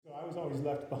was always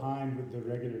left behind with the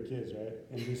regular kids, right?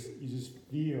 And you just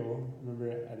feel, I remember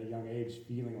at a young age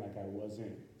feeling like I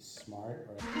wasn't smart.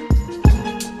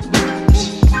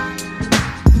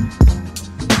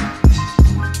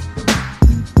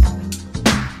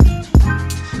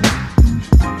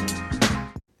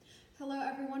 Hello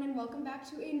everyone and welcome back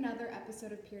to another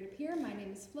episode of Peer to Peer. My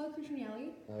name is Flo Cucinielli.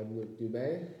 I'm Luke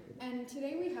Dubé. And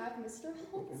today we have Mr.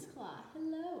 Holtzclaw.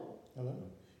 Hello. Hello.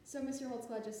 So Mr.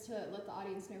 Holtzclaw, just to let the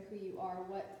audience know who you are,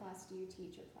 what class do you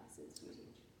teach or classes do you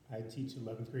teach? I teach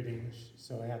 11th grade English,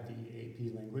 so I have the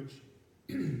AP language,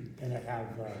 and I have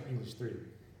English 3.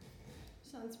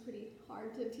 Sounds pretty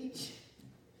hard to teach.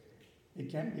 It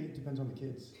can be, it depends on the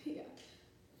kids. Yeah.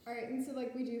 Alright, and so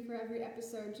like we do for every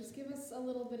episode, just give us a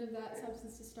little bit of that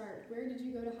substance to start. Where did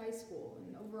you go to high school?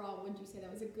 And overall, would you say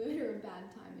that was a good or a bad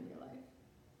time in your life?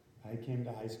 I came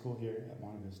to high school here at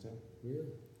Monte Vista. Really?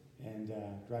 And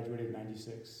graduated in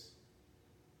 96.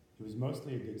 It was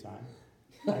mostly a good time.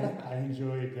 I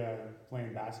enjoyed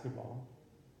playing basketball,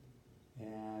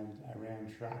 and I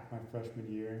ran track my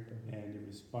freshman year, and it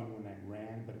was fun when I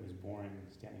ran, but it was boring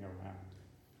standing around.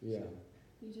 Yeah.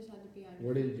 So, You just had to be on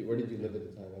Where did you live at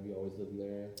the time? Have you always lived in the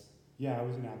area? yeah, I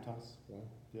was in Aptos. Wow.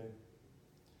 Yeah.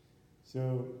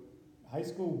 So high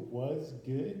school was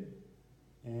good,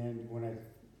 and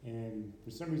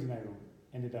for some reason I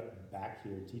ended up back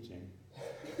here teaching.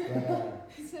 But,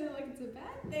 It sounded like it's a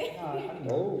bad thing. I don't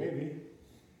know, maybe.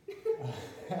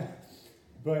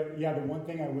 But yeah, the one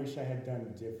thing I wish I had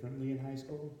done differently in high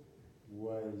school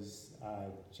was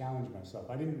challenge myself.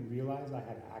 I didn't realize I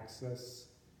had access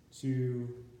to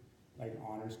like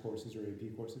honors courses or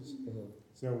AP courses. Uh-huh.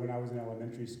 So when I was in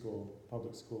elementary school,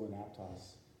 public school in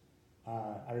Aptos,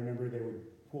 I remember they would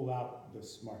pull out the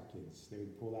smart kids. They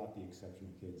would pull out the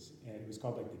exceptional kids. And it was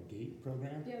called like the GATE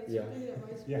program. Yeah, that's Yeah. what they did at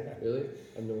my school. Yeah. Really?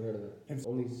 I've never heard of that. And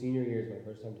Only senior year is my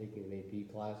first time taking an AP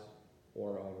class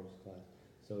or honors class,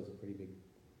 so it's a pretty big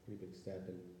step.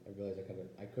 And I realized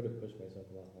I could have pushed myself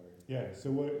a lot harder. yeah,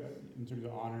 so what, in terms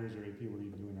of honors or AP, what are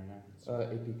you doing right now?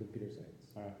 AP computer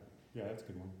science. Yeah, that's a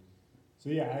good one. So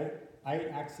yeah, I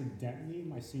accidentally,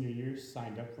 my senior year,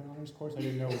 signed up for an honors course. I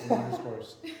didn't know it was an honors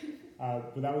course.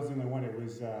 But that was the only one. It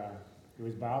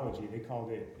was biology. They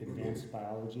called it advanced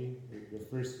biology. The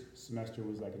first semester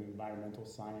was like an environmental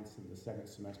science, and the second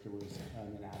semester was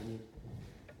an anatomy.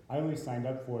 I only signed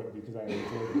up for it because I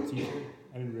enjoyed the teacher.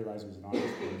 I didn't realize it was an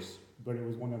honors course, but it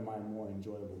was one of my more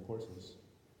enjoyable courses.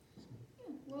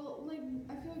 Yeah, well, like,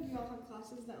 I feel like you all have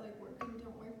classes that, like, work and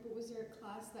don't work, but was there a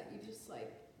class that you just,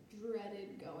 like,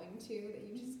 dreaded going to, that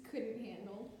you just couldn't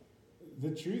handle?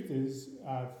 The truth is,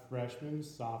 freshman,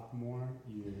 sophomore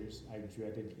years, I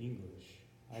dreaded English.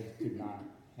 I could not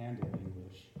handle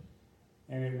English.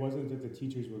 And it wasn't that the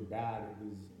teachers were bad, it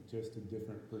was just a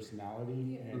different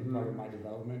personality and part of my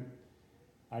development.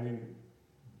 I didn't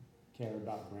care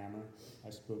about grammar. I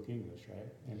spoke English,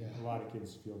 right? And a lot of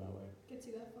kids feel that way. Gets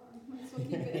you that far. Might as well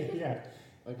keep it. Yeah.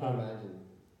 I can imagine.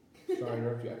 Sorry to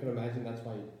interrupt you. I can imagine that's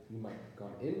why you might have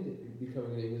gone into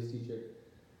becoming an English teacher.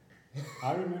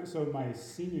 I remember, so my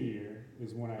senior year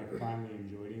is when I finally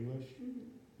enjoyed English.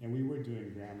 And we were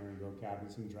doing grammar and vocab and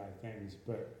some dry things,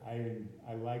 but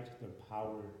I liked the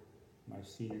power my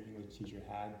senior English teacher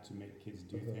had to make kids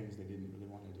do things they didn't really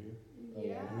want to do.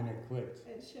 Yeah. And then it clicked.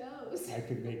 It shows. I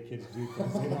could make kids do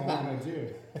things they don't want to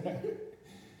do.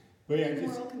 But yeah, Within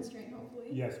just, moral constraint, hopefully.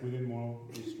 yes, within moral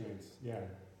restraints. Yeah,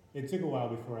 it took a while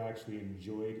before I actually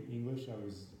enjoyed English. I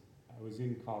was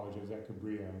in college. I was at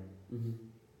Cabrillo. Mm-hmm.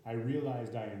 I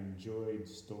realized I enjoyed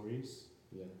stories.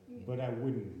 Yeah. But I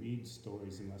wouldn't read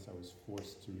stories unless I was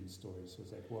forced to read stories. So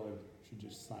it's like, well, I should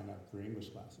just sign up for English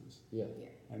classes. Yeah.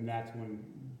 And that's when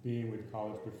being with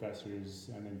college professors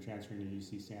and then transferring to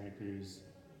UC Santa Cruz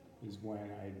is when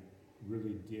I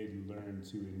really did learn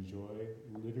to enjoy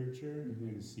literature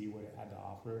and see what it had to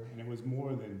offer. And it was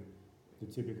more than the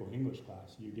typical English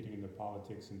class. You're getting into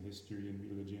politics and history and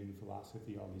religion,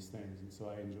 philosophy, all these things. And so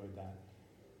I enjoyed that.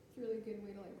 It's a really good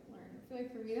way to, like, learn. I feel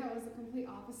like for me that was the complete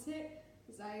opposite.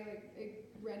 Because I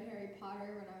read Harry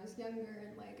Potter when I was younger,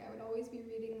 and like I would always be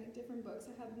reading like different books.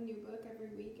 I had a new book every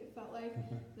week, it felt like.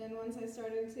 Then once I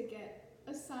started to get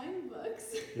assigned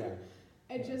books,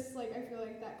 I just like, I feel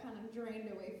like that kind of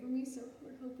drained away from me, so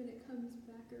we're hoping it comes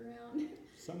back around.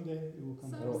 Someday it will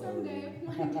come Someday,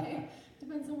 one day.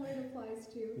 Depends on what it applies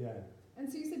to. Yeah. And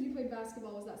so you said you played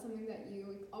basketball. Was that something that you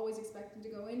always expected to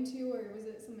go into, or was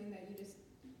it something that you just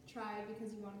tried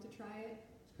because you wanted to try it?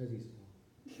 It's because he's tall.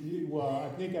 Well,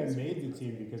 I think I made the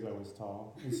team because I was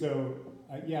tall. And so,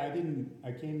 I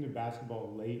came to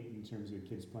basketball late in terms of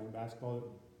kids playing basketball.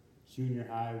 Junior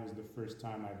high was the first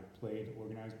time I played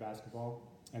organized basketball.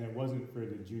 and it wasn't for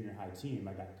the junior high team.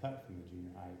 I got cut from the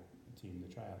junior high team,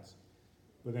 the tryouts.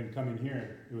 But then coming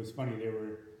here, it was funny. There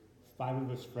were 5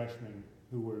 of us freshmen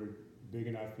who were big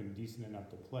enough and decent enough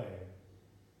to play.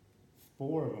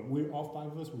 4 of them, all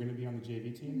 5 of us were going to be on the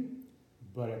JV team,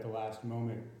 but at the last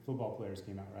moment, football players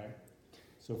came out, right?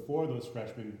 So 4 of those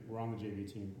freshmen were on the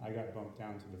JV team. I got bumped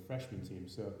down to the freshman team,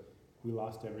 so we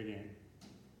lost every game.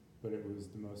 But it was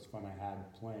the most fun I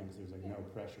had playing because there was like no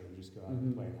pressure. We just go out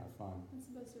and play and have fun. That's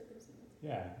the best circumstance.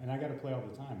 Yeah, and I got to play all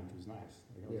the time, which was nice.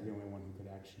 Like I was the only one who could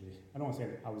actually. I don't want to say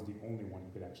that I was the only one who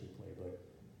could actually play, but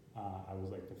I was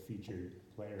like the featured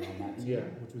player on that team,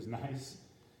 which was nice.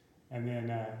 And then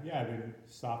then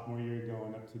sophomore year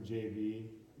going up to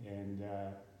JV and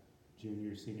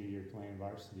junior, senior year playing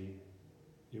varsity.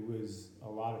 It was a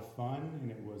lot of fun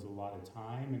and it was a lot of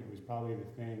time and it was probably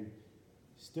the thing.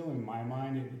 Still in my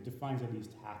mind, it defines at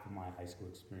least half of my high school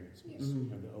experience. Was, you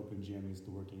know, the open gyms, the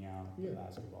working out, the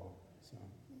basketball. So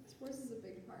sports is a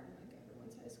big part in like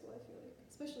everyone's high school. I feel like,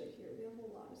 especially here, we have a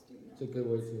lot of student It's a good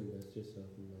way to invest yourself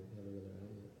and like have another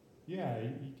outlet. Yeah,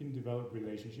 you can develop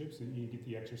relationships and you get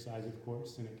the exercise, of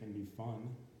course, and it can be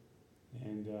fun.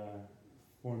 And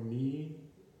for me,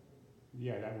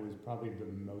 that was probably the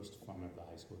most fun of the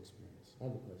high school experience. I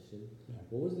have a question. Yeah.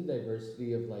 What was the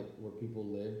diversity of like where people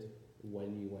lived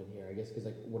when you went here? I guess because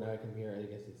like when I come here, I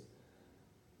guess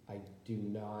I do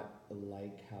not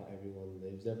like how everyone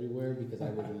lives everywhere because I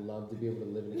would love to be able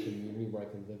to live in a community where I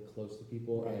can live close to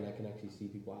people and I can actually see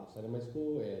people outside of my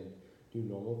school and do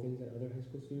normal things that other high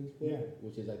school students would,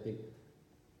 which is I think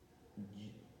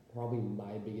probably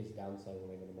my biggest downside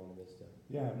when I go to Monta Vista.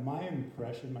 Yeah, my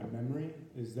impression, my memory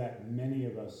is that many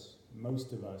of us,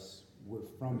 most of us, were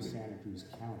from Santa Cruz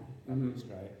County, at least,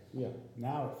 right? Yeah.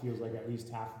 Now it feels like at least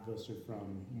half of us are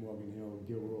from Morgan Hill,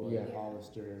 Gilroy,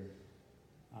 Hollister.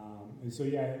 And so,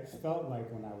 it felt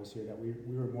like when I was here that we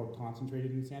were more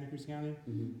concentrated in Santa Cruz County.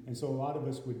 And so a lot of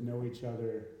us would know each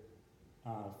other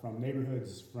from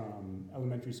neighborhoods, from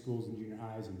elementary schools and junior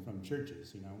highs, and from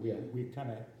churches, you know. We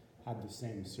kind of had the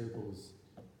same circles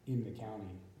in the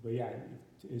county. But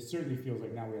it certainly feels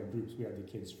like now we have groups. We have the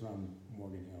kids from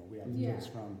Morgan Hill. We have the kids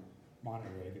from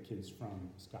Monterey, the kids from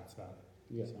Scotts Valley.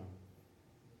 Yeah. So.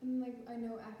 And like I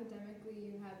know academically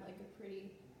you had like a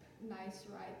pretty nice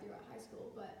ride throughout high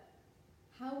school, but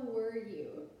how were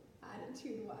you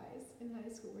attitude-wise in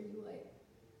high school? Were you like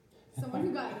someone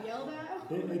who got yelled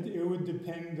at? It would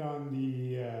depend on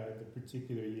the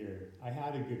particular year. I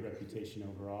had a good reputation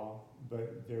overall,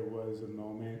 but there was a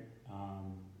moment.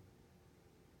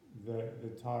 The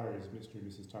Tars, Mr. and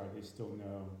Mrs. Tar, they still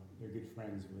know they're good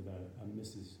friends with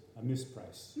a Miss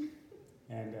Price,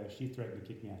 and she threatened to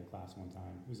kick me out of class one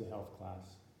time. It was a health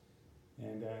class,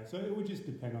 and so it would just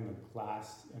depend on the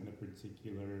class and the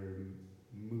particular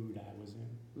mood I was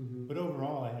in. But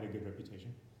overall, I had a good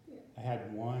reputation. I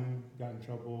had one got in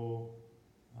trouble.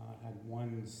 Had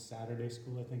one Saturday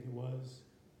school, I think it was,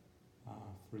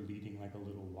 for leading like a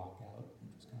little walkout,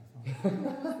 which was kind of fun.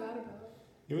 What was that about?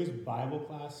 It was Bible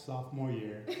class sophomore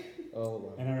year. Oh,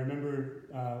 wow. And I remember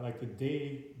like the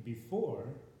day before,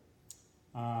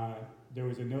 there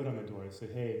was a note on the door that said,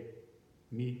 "Hey,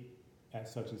 meet at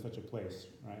such and such a place,"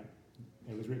 right?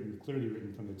 It was clearly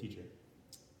written from the teacher.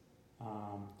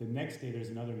 The next day, there's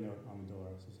another note on the door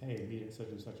that says, "Hey, meet at such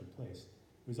and such a place."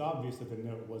 It was obvious that the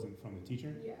note wasn't from the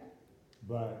teacher. Yeah.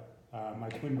 But my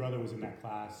twin brother was in that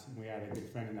class, and we had a good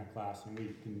friend in that class, and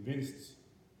we convinced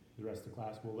the rest of the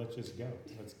class, well, let's just go.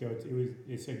 Let's go.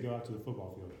 It said go out to the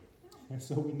football field. And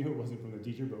so we knew it wasn't from the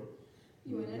teacher, but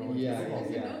you went anyway. you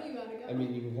know you gotta go. I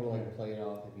mean, you can kind of like play it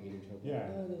off if you get in trouble. Yeah.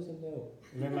 Oh, there's a note.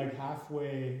 And then like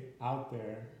halfway out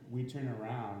there, we turn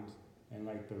around, and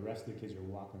like the rest of the kids are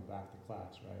walking back to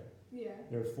class, right? Yeah.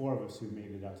 There were 4 of us who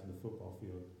made it out to the football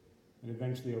field. And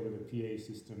eventually over the PA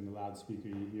system, the loudspeaker,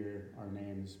 you hear our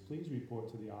names, "Please report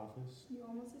to the office." You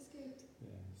almost escaped. Yeah,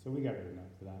 so we got written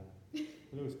up for that.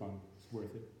 But it was fun. It's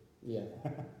worth it. Yeah.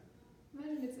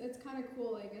 Imagine it's kind of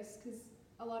cool, I guess, because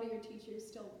a lot of your teachers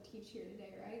still teach here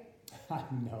today,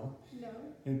 right? No.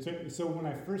 No? And so when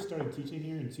I first started teaching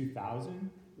here in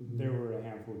 2000, there were a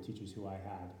handful of teachers who I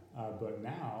had. But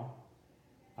now,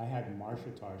 I had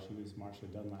Marsha Tar. She was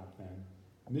Marsha Dunlap then.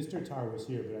 Mr. Tar was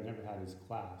here, but I never had his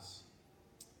class.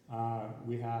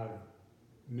 We have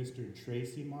Mr.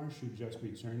 Tracy Marsh, who just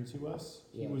returned to us.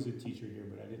 He was a teacher here,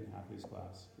 but I didn't have his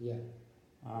class. Yeah.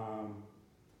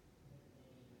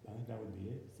 I think that would be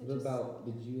it. What about,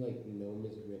 did you like know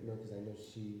Ms. Rittner? Because I know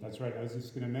she... That's right. I was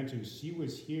just going to mention, she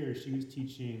was here. She was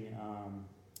teaching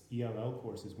ELL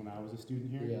courses when I was a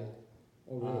student here. Yeah.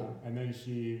 Oh, really? And then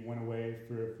she went away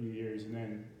for a few years, and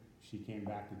then she came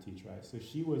back to teach, right? So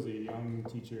she was a young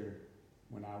teacher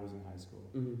when I was in high school,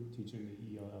 teaching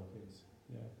the ELL kids.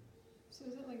 Yeah. So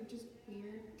is it like just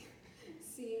weird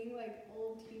seeing like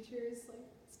old teachers like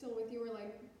still with you, or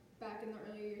like back in the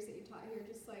earlier years that you taught here,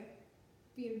 just like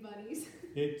being buddies?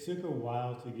 It took a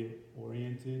while to get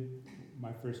oriented,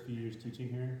 my first few years teaching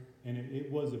here, and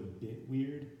it was a bit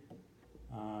weird.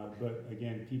 But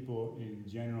again, people in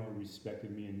general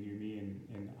respected me and knew me,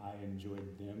 and I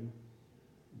enjoyed them.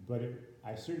 But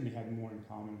I certainly had more in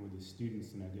common with the students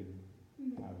than I did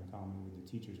have in common with the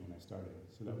teachers when I started.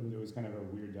 So that it was kind of a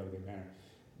weird delicate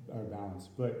balance.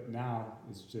 But now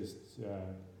it's just,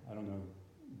 I don't know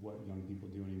what young people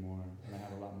do anymore, and I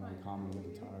have a lot more in common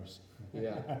with the TARs.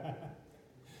 Yeah.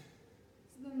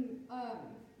 So then,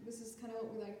 this is kind of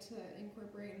what we like to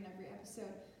incorporate in every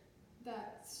episode,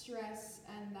 that stress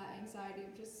and that anxiety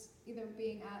of just either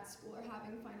being at school or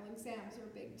having final exams or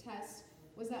a big test.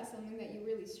 Was that something that you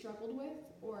really struggled with,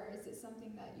 or is it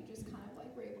something that you just kind of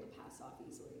like were able to pass off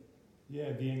easily?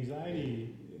 Yeah, the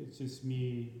anxiety, it's just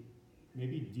me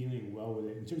maybe dealing well with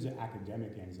it. In terms of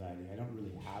academic anxiety, I don't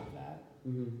really have that.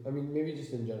 I mean, maybe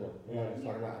just in general. We're not just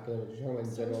talking about academic, just talking about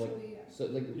in general. Socially, So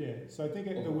like, Yeah, so I think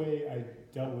the way I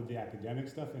dealt with the academic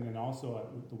stuff, and then also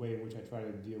the way in which I try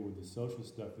to deal with the social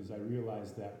stuff, is I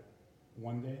realized that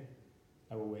one day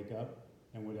I will wake up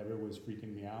and whatever was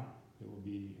freaking me out, it will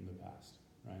be in the past,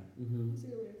 right? That's a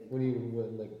good way to think. What do you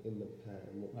mean, like in the past?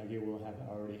 Like it will have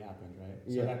already happened, right?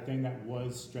 Yeah. So that thing that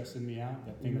was stressing me out,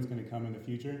 that thing that's going to come in the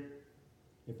future,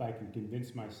 if I can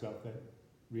convince myself that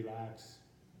relax,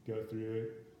 go through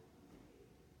it,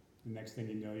 the next thing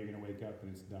you know, you're going to wake up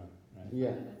and it's done, right?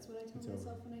 Yeah. That's what I tell It's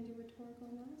myself when I do rhetorical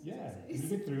analysis. Yeah,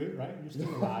 essays. you get through it, right? You're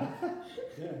still alive.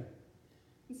 Yeah.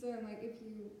 And so then, like, if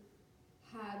you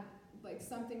had like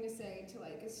something to say to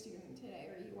like a student today,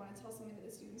 or you want to tell something to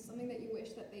the students, something that you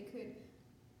wish that they could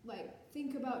like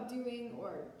think about doing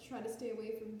or try to stay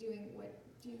away from doing, what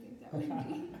do you think that would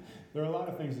be? There are a lot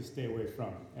of things to stay away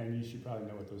from, and you should probably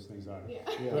know what those things are. Yeah.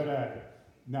 Yeah. But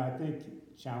no, I think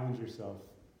challenge yourself.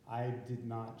 I did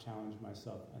not challenge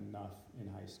myself enough in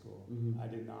high school. I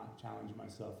did not challenge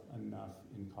myself enough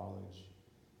in college.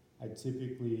 I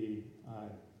typically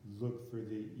look for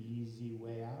the easy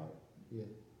way out. Yeah.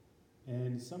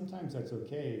 And sometimes that's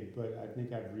okay, but I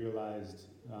think I've realized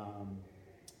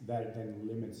that it then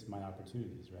limits my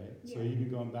opportunities, right? Yeah. So even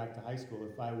going back to high school,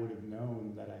 if I would have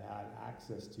known that I had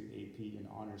access to AP and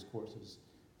honors courses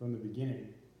from the beginning,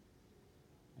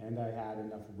 and I had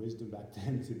enough wisdom back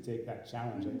then to take that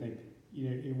challenge, I think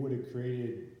it would have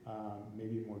created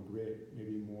maybe more grit,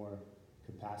 maybe more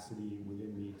capacity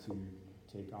within me to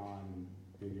take on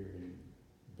bigger and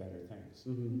better things.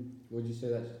 Would you say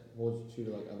that holds true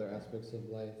to like other aspects of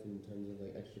life in terms of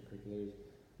like extracurriculars,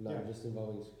 not just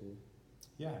involving school?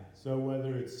 Yeah, so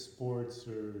whether it's sports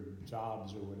or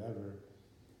jobs or whatever,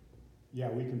 yeah,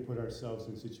 we can put ourselves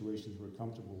in situations we're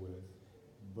comfortable with,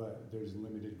 but there's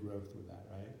limited growth with that,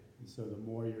 right? And so the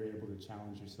more you're able to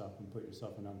challenge yourself and put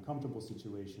yourself in uncomfortable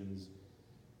situations,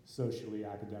 socially,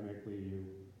 academically,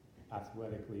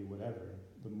 athletically, whatever,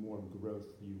 the more growth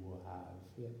you will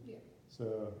have. Yeah.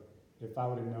 So if I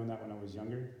would have known that when I was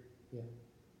younger, Yeah.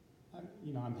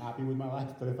 I'm happy with my life,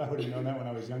 but if I would have known that when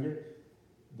I was younger,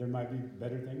 there might be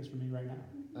better things for me right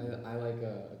now. I like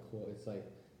a quote. It's like,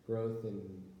 growth and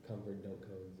comfort don't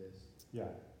coexist. Yeah,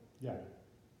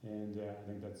 and I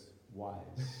think that's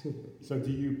wise. So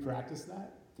do you practice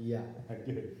that? Yeah.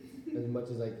 Good. As much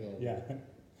as I can. Yeah.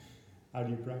 How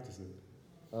do you practice it?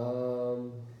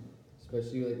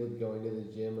 Especially like with going to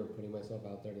the gym or putting myself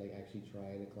out there to like actually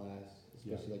try in a class.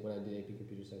 Especially like when I did AP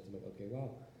Computer Science, I'm like, okay, wow,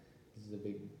 this is a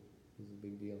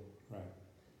big deal. Right.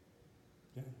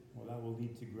 Yeah. Well, that will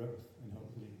lead to growth and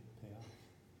hopefully pay off.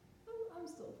 I'm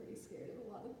still pretty scared of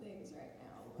a lot of things right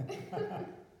now, but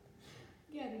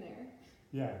getting there.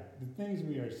 Yeah, the things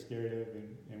we are scared of,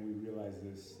 and we realize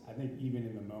this, I think even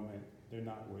in the moment, they're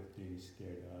not worth being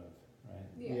scared of, right?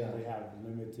 Yeah. They have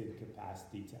limited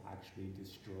capacity to actually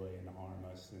destroy and harm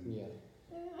us. And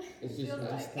It's just, Feels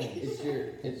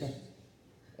like-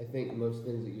 I think most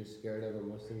things that you're scared of or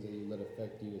most things that you let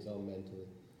affect you is all mentally.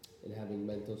 And having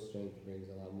mental strength brings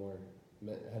a lot more,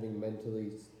 having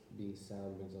mentally being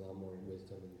sound brings a lot more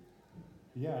wisdom.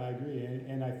 Yeah, I agree.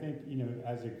 And I think,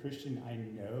 as a Christian, I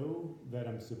know that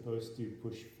I'm supposed to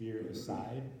push fear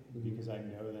aside because I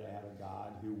know that I have a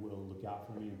God who will look out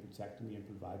for me and protect me and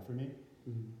provide for me.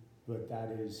 But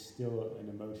that is still an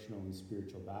emotional and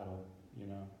spiritual battle,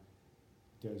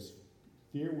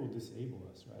 Fear will disable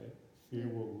us, right? Fear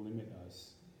will limit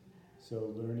us.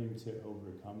 So learning to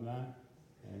overcome that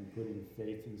and putting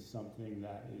faith in something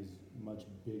that is much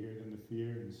bigger than the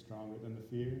fear and stronger than the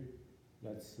fear,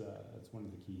 that's one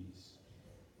of the keys.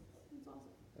 That's awesome.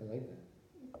 I like that.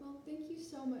 Well, thank you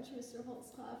so much, Mr.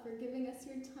 Holtzclaw, for giving us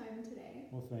your time today.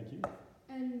 Well, thank you.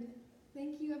 And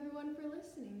thank you everyone for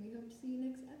listening. We hope to see you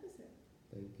next episode.